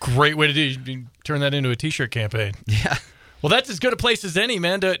like great way to do. You turn that into a t-shirt campaign. Yeah. Well, that's as good a place as any,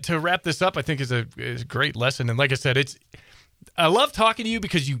 man, to wrap this up. I think is a great lesson. And like I said, I love talking to you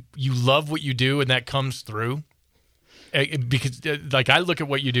because you love what you do, and that comes through. Because like I look at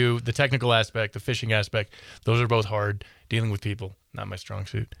what you do, the technical aspect, the fishing aspect, those are both hard. Dealing with people, not my strong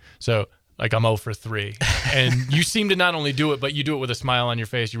suit. So like I'm 0 for 3. And you seem to not only do it, but you do it with a smile on your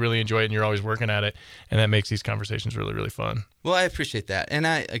face. You really enjoy it, and you're always working at it. And that makes these conversations really, really fun. Well, I appreciate that. And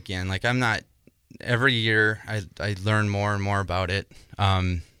I'm not, every year I learn more and more about it,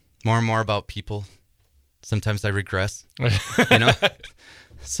 more and more about people. Sometimes I regress, you know?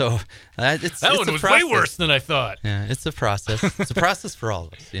 So it's that one was way worse than I thought. Yeah, it's a process. It's a process for all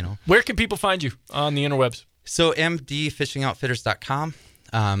of us, you know. Where can people find you on the interwebs? So mdfishingoutfitters.com,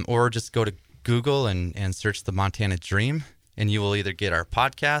 or just go to Google and search the Montana Dream, and you will either get our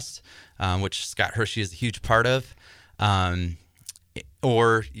podcast, which Scott Hershey is a huge part of,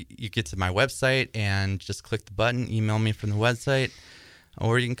 or you get to my website and just click the button, email me from the website,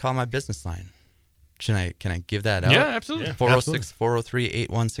 or you can call my business line. Can I give that out? Yeah, absolutely.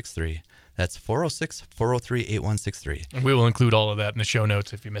 406-403-8163. That's 406-403-8163. And we will include all of that in the show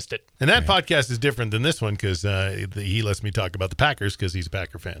notes if you missed it. And that podcast is different than this one because he lets me talk about the Packers because he's a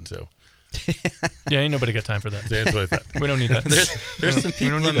Packer fan. So yeah, ain't nobody got time for that. that's what I thought. We don't need that. There's some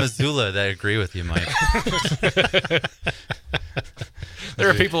people in Missoula that agree with you, Mike. There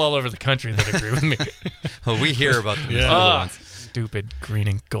are people all over the country that agree with me. Well, we hear about the Missoula ones. Stupid green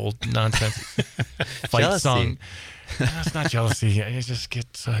and gold nonsense fight Jealousy. song. No, it's not jealousy. It just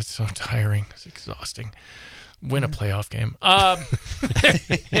gets it's so tiring. It's exhausting. Win a playoff game.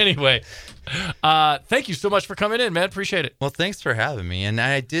 Anyway, thank you so much for coming in, man. Appreciate it. Well, thanks for having me. And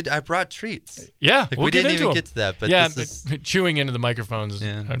I brought treats. Yeah, Like, we'll we get didn't into even them. get to that, but yeah, this is... chewing into the microphones.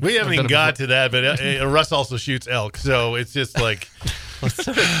 Yeah. We haven't even got to that, but Russ also shoots elk, so it's just like Well,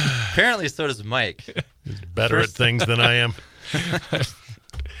 apparently so does Mike. he's better at things than I am.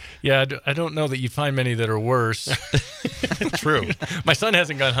 Yeah, I don't know that you find many that are worse. True. My son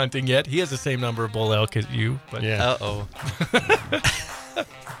hasn't gone hunting yet. He has the same number of bull elk as you. But Yeah. Uh-oh.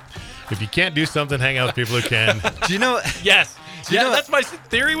 If you can't do something, hang out with people who can. Do you know... yes. you Yeah, know- that's my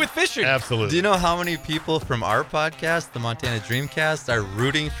theory with fishing. Do Absolutely. you know how many people from our podcast, the Montana Dreamcast, are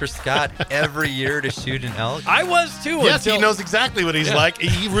rooting for Scott every year to shoot an elk? I was too. Yes, until he knows exactly what he's like.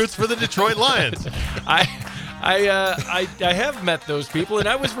 He roots for the Detroit Lions. I have met those people, and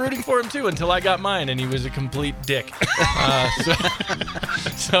I was rooting for him too until I got mine, and he was a complete dick.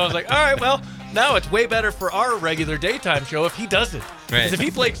 So I was like, all right, well, now it's way better for our regular daytime show if he does it. Because Right. if he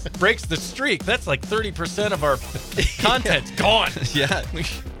breaks the streak, that's like 30% of our content gone. Yeah.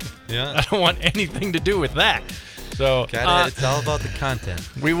 Yeah. I don't want anything to do with that. So It's all about the content.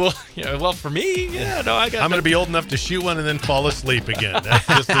 we will. Well, for me, no, I got. I'm going to be old enough to shoot one and then fall asleep again. That's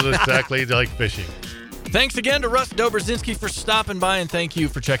just exactly like fishing. Thanks again to Russ Dobrzynski for stopping by, and thank you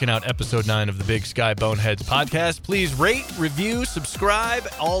for checking out episode 9 of the Big Sky Boneheads podcast. Please rate, review, subscribe,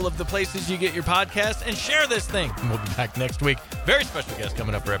 all of the places you get your podcast, and share this thing. And we'll be back next week. Very special guest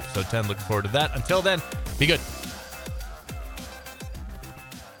coming up for episode 10. Looking forward to that. Until then, be good.